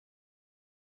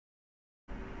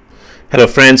Hello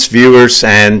friends, viewers,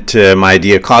 and my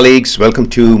dear colleagues. Welcome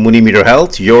to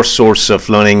MuniMeterHealth, your source of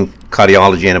learning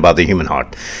cardiology and about the human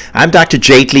heart. I'm Dr.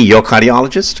 Jaitly, your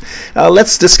cardiologist.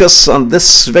 Let's discuss on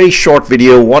this very short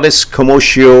video what is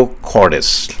Commotio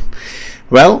Cordis.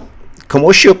 Well,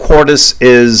 Commotio Cordis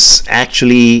is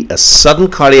actually a sudden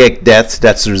cardiac death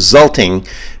that's resulting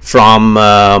from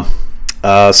a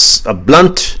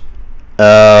blunt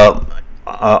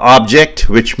object,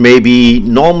 which may be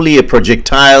normally a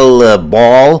projectile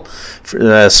ball,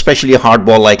 especially a hard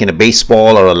ball like in a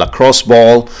baseball or a lacrosse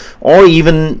ball, or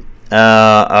even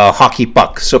a hockey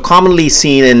puck. So commonly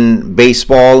seen in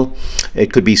baseball,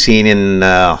 it could be seen in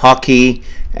hockey,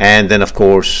 and then of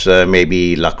course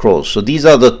maybe lacrosse. So these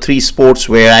are the three sports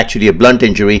where actually a blunt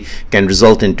injury can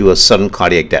result into a sudden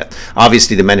cardiac death.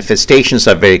 Obviously the manifestations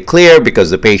are very clear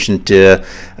because the patient usually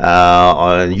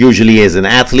is an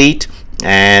athlete,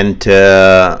 and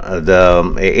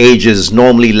the age is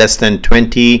normally less than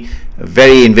 20.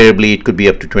 Very invariably it could be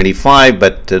up to 25,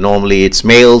 but normally it's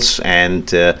males,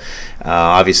 and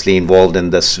obviously involved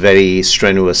in this very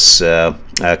strenuous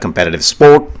competitive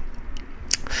sport.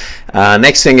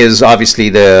 Next thing is obviously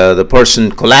the person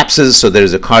collapses, so there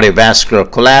is a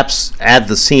cardiovascular collapse at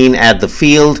the scene, at the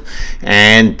field,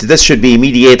 and this should be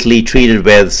immediately treated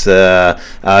with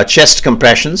chest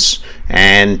compressions,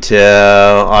 and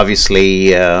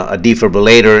obviously a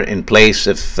defibrillator in place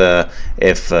if a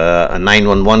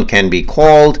 911 can be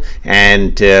called,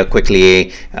 and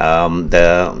quickly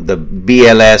the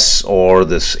BLS or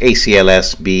this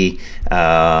ACLS be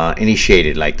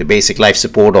initiated, like the basic life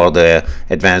support or the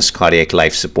advanced cardiac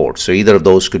life support. So either of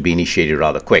those could be initiated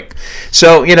rather quick.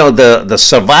 So you know, the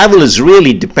survival is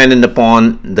really dependent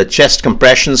upon the chest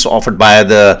compressions offered by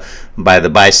the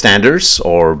bystanders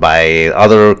or by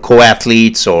other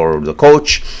co-athletes or the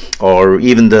coach or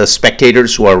even the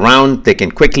spectators who are around. They can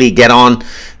quickly get on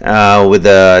with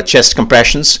the chest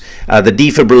compressions. The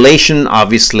defibrillation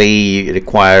obviously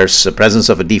requires the presence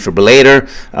of a defibrillator,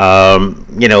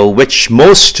 you know, which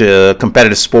most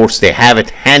competitive sports, they have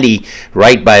it handy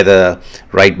right by the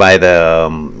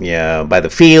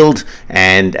field,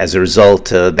 and as a result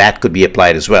that could be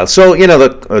applied as well. So you know,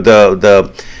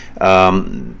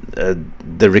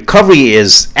 the recovery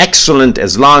is excellent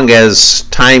as long as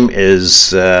time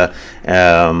is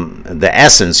the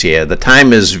essence here. The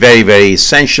time is very, very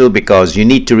essential because you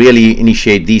need to really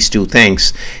initiate these two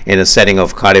things in a setting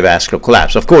of cardiovascular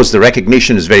collapse. Of course, the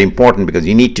recognition is very important because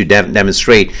you need to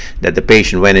demonstrate that the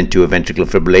patient went into a ventricular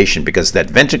fibrillation, because that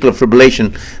ventricular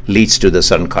fibrillation leads to the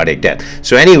sudden cardiac death.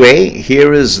 So anyway,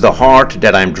 here is the heart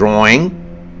that I'm drawing,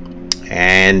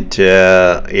 and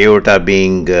aorta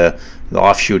being the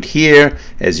offshoot here,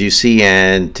 as you see,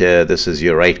 and this is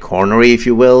your right coronary, if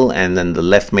you will, and then the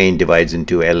left main divides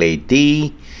into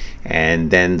LAD, and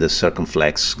then the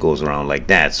circumflex goes around like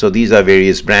that. So these are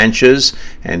various branches,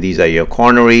 and these are your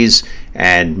coronaries,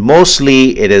 and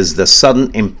mostly it is the sudden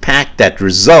impact that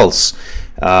results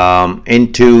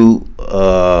into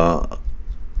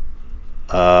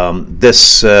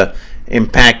this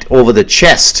impact over the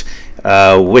chest,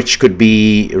 which could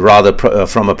be rather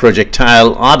from a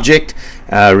projectile object,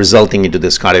 resulting into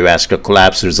this cardiovascular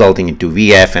collapse, resulting into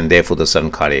VF, and therefore the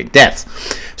sudden cardiac death.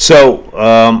 So,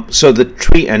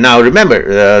 now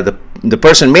remember, the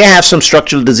person may have some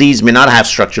structural disease, may not have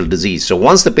structural disease. So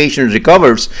once the patient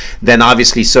recovers, then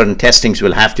obviously certain testings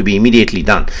will have to be immediately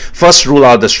done. First, rule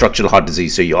out the structural heart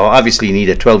disease. So you obviously need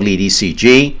a 12-lead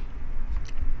ECG.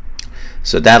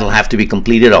 So that'll have to be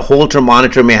completed. A Holter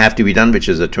monitor may have to be done, which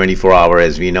is a 24-hour,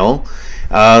 as we know.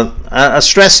 A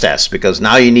stress test, because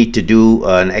now you need to do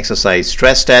an exercise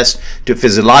stress test to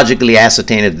physiologically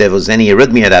ascertain if there was any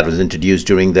arrhythmia that was introduced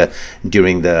during the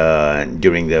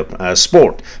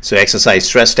sport. So exercise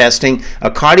stress testing. A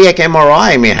cardiac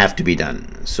MRI may have to be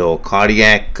done. So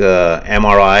cardiac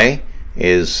MRI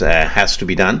has to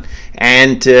be done.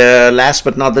 And last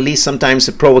but not the least, sometimes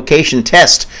a provocation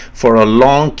test for a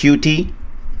long QT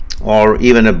or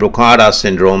even a Brugada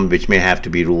syndrome, which may have to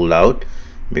be ruled out,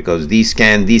 because these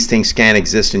things can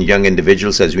exist in young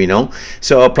individuals, as we know.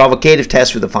 So a provocative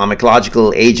test with a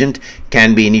pharmacological agent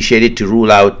can be initiated to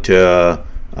rule out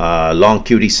long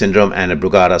QT syndrome and a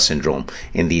Brugada syndrome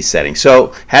in these settings.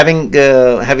 So having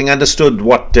understood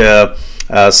what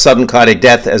sudden cardiac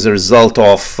death as a result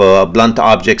of a blunt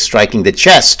object striking the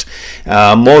chest,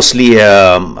 mostly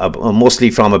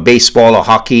from a baseball, a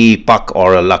hockey puck,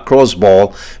 or a lacrosse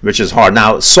ball, which is hard.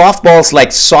 Now, softballs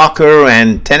like soccer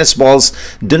and tennis balls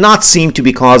do not seem to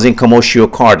be causing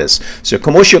Commotio Cordis. So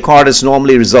Commotio Cordis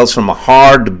normally results from a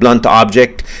hard, blunt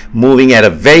object moving at a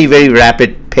very, very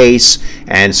rapid pace,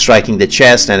 and striking the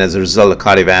chest, and as a result, a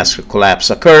cardiovascular collapse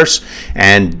occurs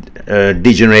and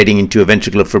degenerating into a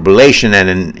ventricular fibrillation, and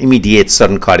an immediate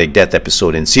sudden cardiac death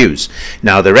episode ensues.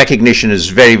 Now, the recognition is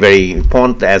very, very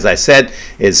important. As I said,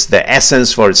 is the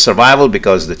essence for its survival,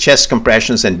 because the chest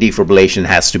compressions and defibrillation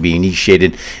has to be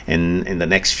initiated in the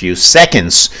next few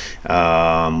seconds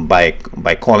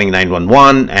by calling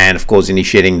 911, and of course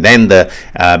initiating then the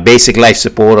basic life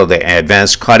support or the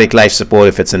advanced cardiac life support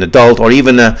if it's an adult, or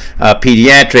even a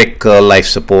pediatric life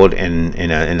support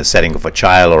in a setting of a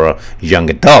child or a young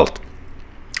adult,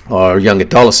 or young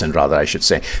adolescent rather, I should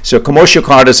say. So Commotio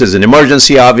Cordis is an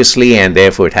emergency, obviously, and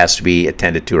therefore it has to be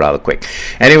attended to rather quick.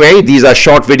 Anyway, these are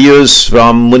short videos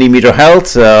from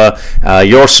MuniMeterHealth,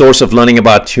 your source of learning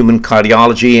about human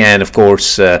cardiology and of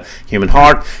course human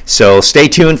heart. So stay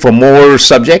tuned for more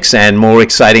subjects and more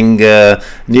exciting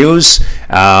news.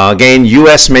 Again,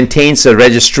 US maintains a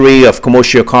registry of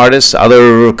Commotio Cordis.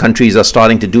 Other countries are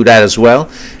starting to do that as well.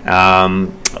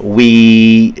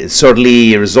 We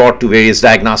certainly resort to various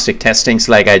diagnostic testings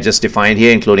like I just defined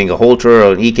here, including a Holter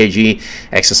or an EKG,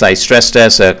 exercise stress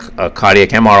test, a cardiac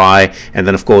MRI, and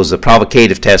then of course the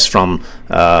provocative test from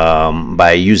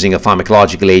by using a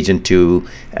pharmacological agent to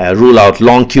rule out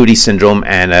long QT syndrome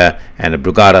and a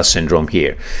Brugada syndrome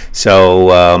here.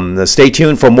 So stay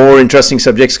tuned for more interesting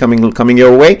subjects coming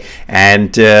your way,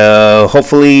 and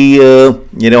hopefully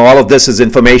all of this is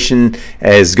information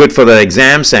is good for the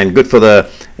exams and good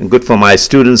for my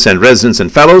students and residents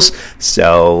and fellows.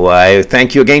 So I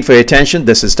thank you again for your attention.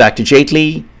 This is Dr.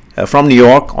 Jaitly from New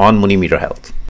York on MuniMeterHealth.